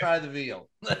day. Try the veal.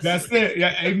 That's it.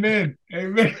 Yeah, amen.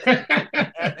 And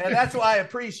that's why I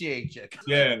appreciate you.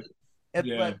 Yeah.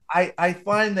 But I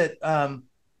find that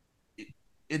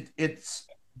it's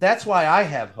that's why I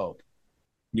have hope.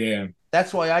 Yeah.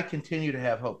 That's why I continue to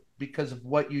have hope, because of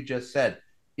what you just said.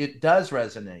 It does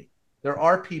resonate. There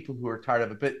are people who are tired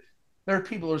of it, but there are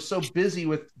people who are so busy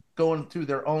with going through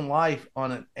their own life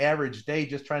on an average day,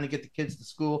 just trying to get the kids to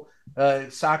school,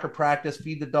 soccer practice,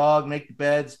 feed the dog, make the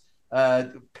beds,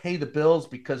 pay the bills,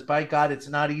 because by God, it's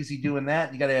not easy doing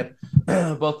that. You got to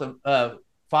have both the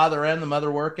father and the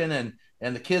mother working,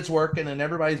 and the kids working, and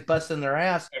everybody's busting their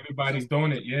ass. Everybody's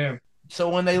doing it, yeah. So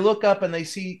when they look up and they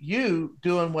see you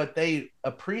doing what they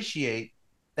appreciate,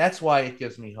 that's why it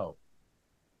gives me hope.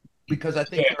 Because I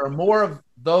think there are more of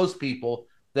those people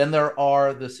than there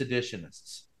are the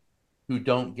seditionists who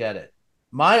don't get it.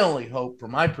 My only hope for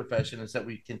my profession is that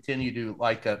we continue to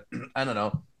I don't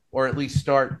know, or at least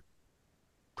start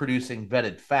producing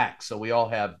vetted facts so we all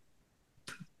have.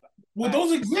 Well,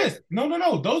 those exist.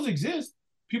 No. Those exist.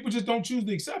 People just don't choose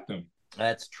to accept them.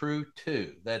 That's true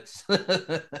too. That's those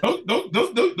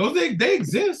they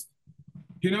exist.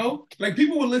 Like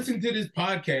people will listen to this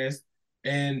podcast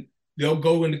and they'll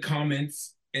go in the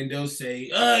comments and they'll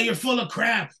say, you're full of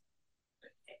crap.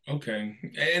 Okay.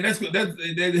 And that's they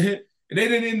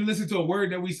didn't even listen to a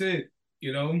word that we said,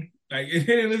 like they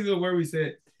didn't listen to a word we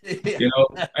said.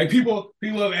 Like people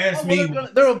have asked me.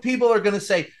 People are going to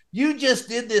say, you just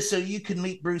did this so you can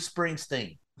meet Bruce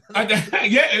Springsteen. Yeah,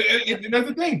 that's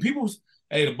the thing. People,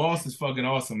 Hey, the boss is fucking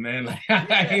awesome, man. Like,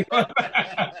 but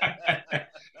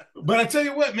I tell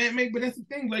you what, man, but that's the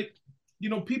thing. Like,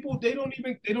 people they don't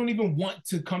even want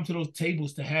to come to those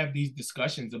tables to have these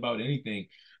discussions about anything.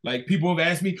 Like, people have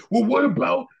asked me, well, what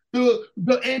about the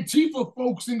Antifa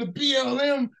folks in the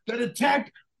BLM that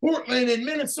attacked Portland and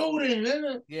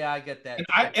Minnesota? Yeah, I get that.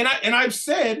 I've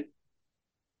said,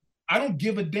 I don't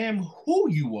give a damn who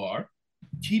you are.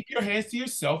 Keep your hands to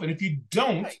yourself, and if you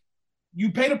don't,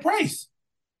 you pay the price.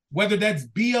 Whether that's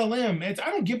BLM, I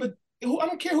don't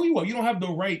care who you are. You don't have the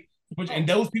right, and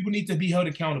those people need to be held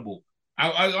accountable.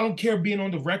 I don't care being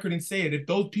on the record and say it. If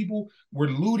those people were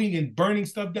looting and burning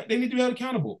stuff, they need to be held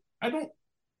accountable. I don't.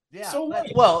 Yeah. So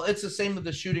what? Well, it's the same with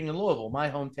the shooting in Louisville, my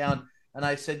hometown. And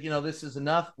I said, this is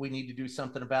enough. We need to do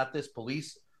something about this.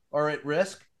 Police are at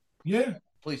risk. Yeah.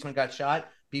 Policeman got shot.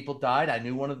 People died. I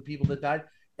knew one of the people that died.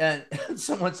 And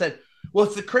someone said, well,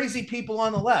 it's the crazy people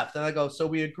on the left. And I go, so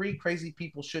we agree crazy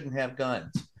people shouldn't have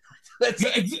guns.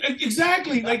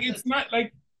 Exactly. Like, it's not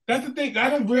like, that's the thing. I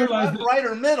don't realize that right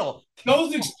or middle.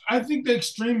 I think the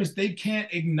extremists, they can't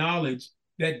acknowledge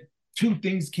that two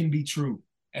things can be true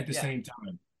at the same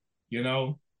time,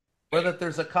 or that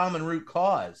there's a common root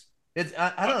cause. It's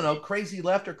I don't know, crazy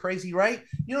left or crazy right.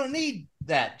 You don't need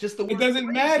that. Just the word. It doesn't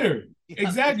crazy. matter. Yeah.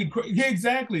 Exactly. Yeah,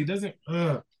 exactly. It doesn't.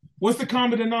 What's the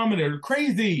common denominator?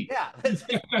 Crazy. Yeah.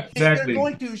 Exactly. They're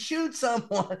going to shoot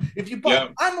someone if you.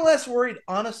 Yep. I'm less worried,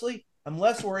 honestly. I'm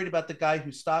less worried about the guy who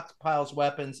stockpiles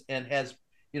weapons and has,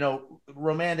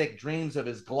 romantic dreams of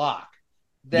his Glock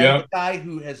than the guy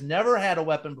who has never had a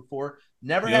weapon before,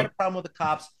 never had a problem with the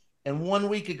cops, and 1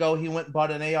 week ago he went and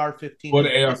bought an AR-15. Bought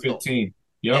an AR-15.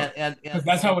 Yep. And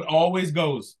that's how it always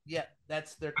goes. Yeah,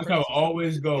 that's how it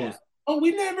always goes. Yeah. Oh,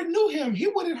 we never knew him. He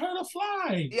wouldn't hurt a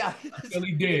fly. Yeah, he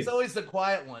did. It's always the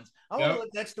quiet ones. I want to live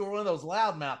next door one of those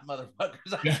loudmouth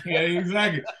motherfuckers. Yeah,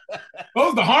 exactly.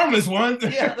 Those are the harmless ones.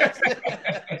 Yeah, that's it.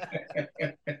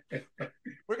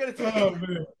 We're gonna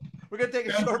take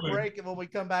a short break, and when we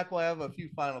come back, we'll have a few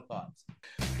final thoughts.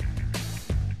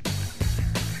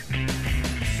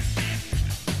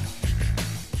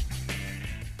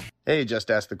 Hey, Just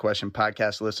Ask the Question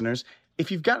podcast listeners. If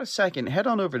you've got a second, head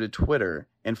on over to Twitter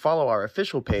and follow our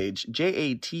official page,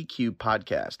 JATQ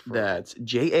Podcast. That's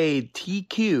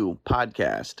JATQ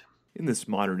Podcast. In this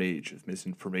modern age of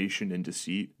misinformation and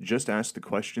deceit, Just Ask the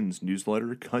Questions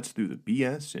newsletter cuts through the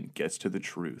BS and gets to the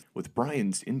truth. With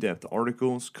Brian's in-depth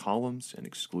articles, columns, and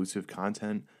exclusive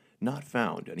content not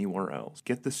found anywhere else.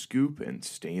 Get the scoop and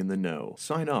stay in the know.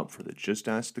 Sign up for the Just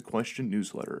Ask the Question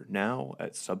newsletter now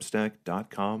at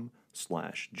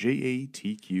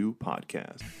substack.com/JATQ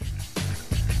podcast.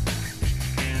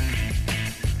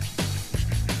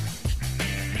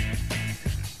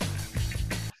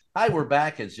 Hi, we're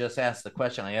back. It's Just Ask the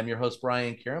Question. I am your host,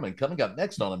 Brian Karam, and coming up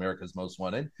next on America's Most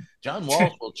Wanted, John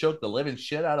Walsh will choke the living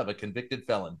shit out of a convicted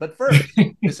felon. But first,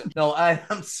 listen, no,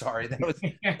 I'm sorry. That was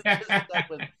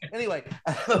anyway.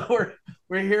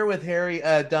 We're here with Harry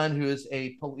Dunn, who is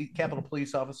a Capitol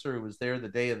Police officer who was there the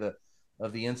day of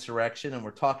the insurrection, and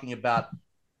we're talking about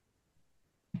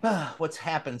what's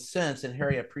happened since. And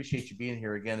Harry, I appreciate you being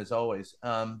here again as always.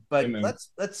 But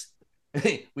let's.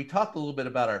 We talked a little bit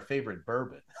about our favorite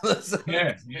bourbon.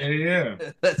 Yeah.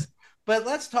 But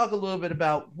let's talk a little bit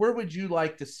about where would you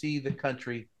like to see the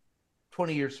country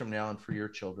 20 years from now, and for your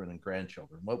children and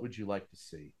grandchildren? What would you like to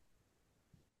see?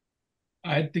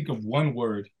 I think of one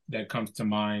word that comes to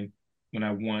mind when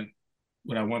I want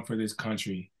what I want for this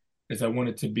country is I want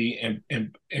it to be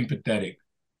empathetic.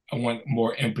 I want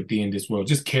more empathy in this world.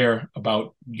 Just care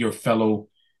about your fellow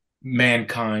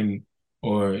mankind,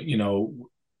 or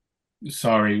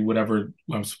sorry, whatever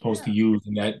I'm supposed to use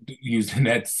in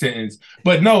that sentence.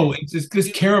 But no, it's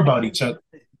just care about each other.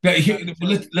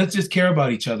 Let's just care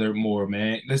about each other more,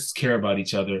 man. Let's care about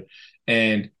each other.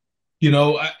 And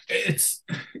it's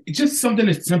just something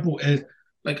as simple as,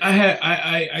 like,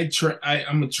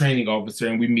 I'm a training officer,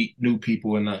 and we meet new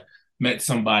people, and I met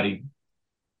somebody,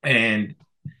 and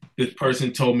this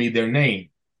person told me their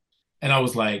name, and I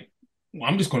was like, well,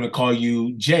 I'm just going to call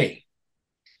you Jay.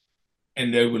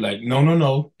 And they were like,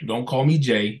 no, don't call me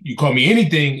Jay. You call me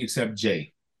anything except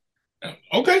Jay.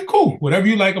 Okay, cool. Whatever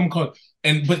you like, I'm calling.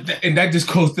 And that just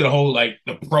goes to the whole, like,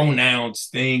 the pronouns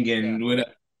thing, and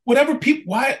whatever people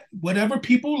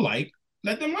like,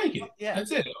 let them like it. Yeah,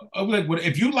 that's it. I'm like,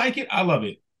 if you like it, I love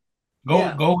it. Go.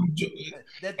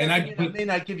 I may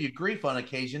not give you grief on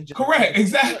occasion. Correct,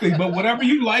 exactly. But whatever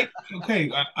you like, okay.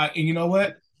 And you know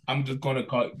what? I'm just gonna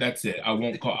call. That's it. I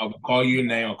will call you a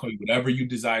name. I'll call you whatever you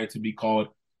desire to be called,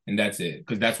 and that's it.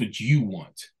 Because that's what you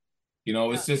want.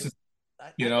 It's just,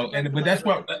 but that's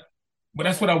what. But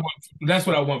that's what I want. That's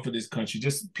what I want for this country.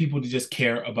 Just people to just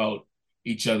care about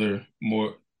each other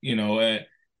more.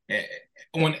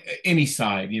 On any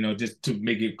side. Just to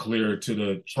make it clear to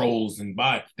the trolls and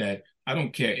bots that I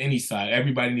don't care any side.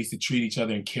 Everybody needs to treat each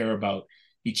other and care about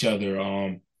each other.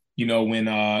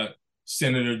 When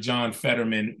Senator John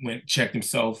Fetterman checked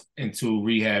himself into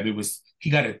rehab, he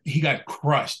got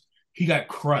crushed. He got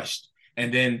crushed,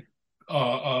 and then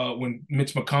when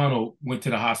Mitch McConnell went to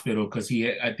the hospital because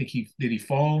did he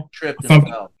fall? Tripped and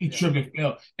fell. He tripped and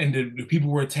fell, and the people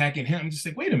were attacking him. I'm just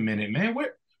like, wait a minute, man,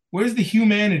 where's the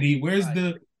humanity?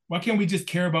 Why can't we just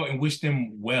care about and wish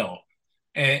them well?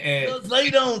 And they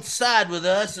don't side with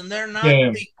us, and they're not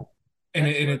people. And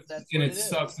it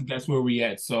sucks that that's where we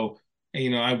at. So,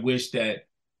 I wish that,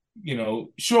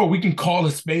 sure, we can call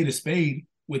a spade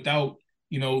without,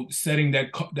 setting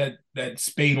that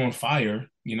spade on fire,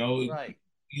 Right.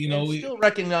 And still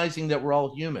recognizing that we're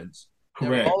all humans.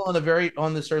 Correct. We're all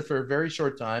on this earth for a very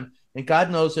short time. And God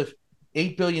knows if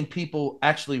 8 billion people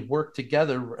actually work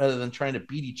together rather than trying to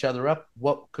beat each other up,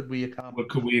 what could we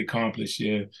accomplish?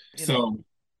 Yeah.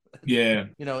 Yeah.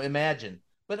 Imagine.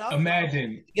 But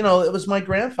imagine. It was my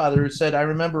grandfather who said, I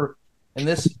remember, and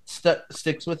this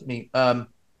sticks with me,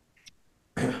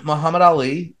 Muhammad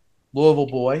Ali, Louisville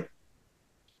boy,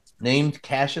 named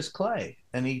Cassius Clay,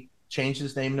 and he changed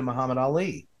his name to Muhammad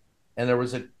Ali. And there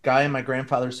was a guy in my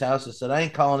grandfather's house that said, I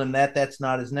ain't calling him that. That's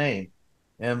not his name.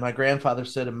 And my grandfather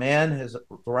said, a man has the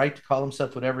right to call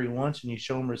himself whatever he wants, and you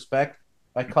show him respect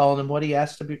by calling him what he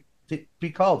asked to be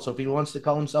called. So if he wants to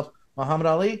call himself Muhammad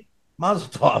Ali, Mazel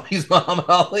tov, he's Muhammad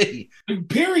Ali.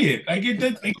 Period. I get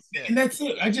that, and that's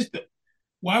it.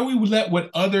 Why we would let what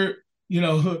other,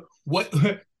 what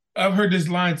I've heard this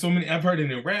line so many. I've heard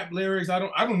it in rap lyrics. I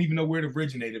don't even know where it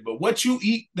originated. But what you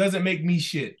eat doesn't make me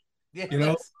shit.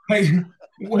 Yeah, like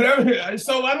whatever.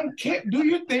 So I don't care. Do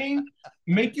your thing.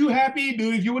 Make you happy,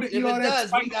 dude. If you would to eat all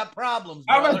that, we got problems.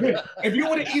 If you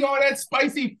want to eat all that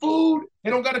spicy food, it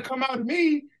don't got to come out of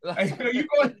me. You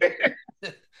go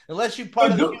unless you're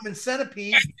part of the human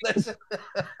centipede.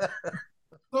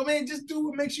 So man, just do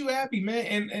what makes you happy,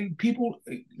 man. And people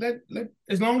let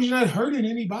as long as you're not hurting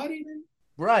anybody, then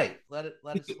right. Let it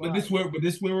slide. But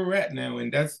this where we're at now,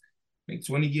 and that's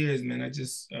 20 years, man. I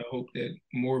just hope that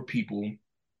more people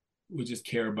would just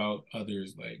care about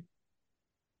others, like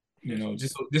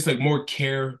just like more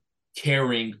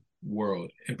caring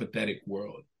world, empathetic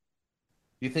world.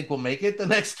 You think we'll make it the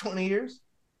next 20 years?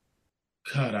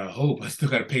 God, I hope. I still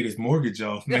got to pay this mortgage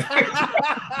off, man.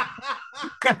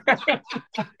 God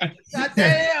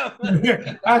damn.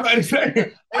 I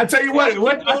tell you what.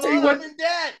 I tell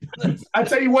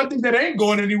you one thing that ain't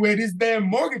going anywhere. This damn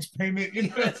mortgage payment.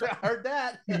 I heard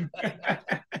that.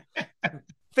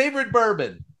 Favorite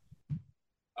bourbon?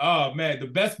 Oh man, the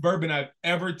best bourbon I've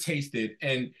ever tasted.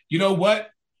 And you know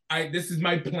what? This is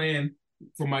my plan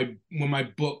for when my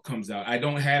book comes out. I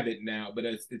don't have it now, but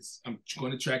I'm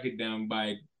going to track it down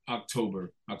by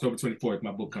October 24th.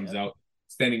 My book comes out.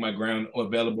 Standing My Ground,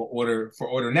 available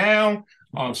order now.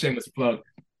 Shameless plug.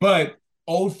 But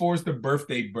Old Forester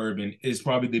Birthday Bourbon is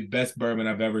probably the best bourbon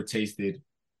I've ever tasted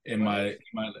in my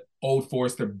Old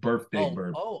Forester Birthday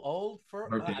Bourbon. Old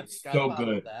Forester. It's so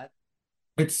good.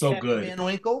 It's so Pappy good. Van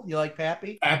Winkle, you like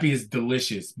Pappy? Pappy is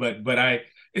delicious, but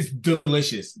it's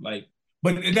delicious.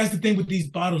 But that's the thing with these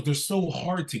bottles; they're so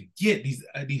hard to get. These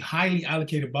highly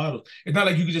allocated bottles. It's not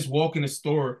like you can just walk in a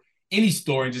store, any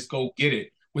store, and just go get it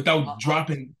without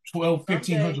dropping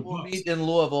 $1,200-$1,500. We'll meet in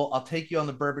Louisville. I'll take you on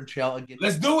the bourbon trail and get.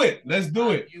 Let's do it. Let's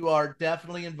do it. You are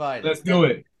definitely invited. Let's do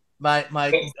it.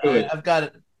 I've got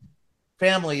a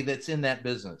family that's in that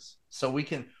business, so we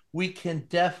can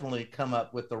definitely come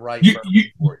up with the right.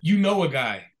 You know a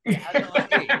guy.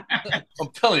 I'm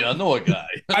telling you, I know a guy.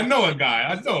 I know a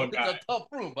guy. It's a tough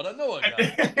room, but I know a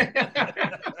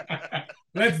guy.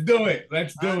 Let's do it.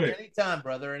 Anytime,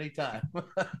 brother. Anytime.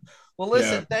 Well,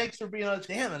 listen. Thanks for being on.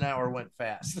 Damn, an hour went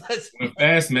fast. Went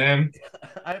fast, man.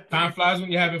 Time flies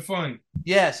when you're having fun.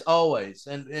 Yes, always.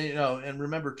 And and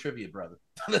remember trivia, brother.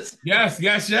 Yes.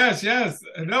 I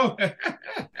know.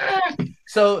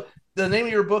 So the name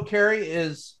of your book, Harry,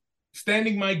 is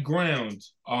Standing My Ground.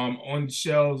 On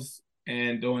shelves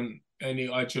and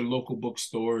at your local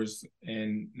bookstores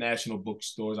and national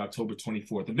bookstores, October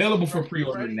 24th. Available for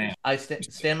pre-order now. I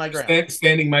stand my ground.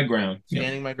 Standing my ground.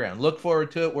 Standing my ground. Look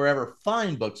forward to it wherever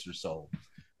fine books are sold.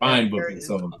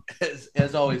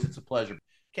 As always, it's a pleasure.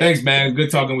 Thanks, man. Good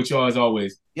talking with y'all as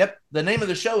always. Yep. The name of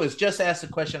the show is Just Ask the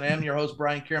Question. I am your host,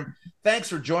 Brian Kieran. Thanks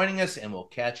for joining us, and we'll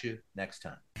catch you next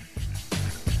time.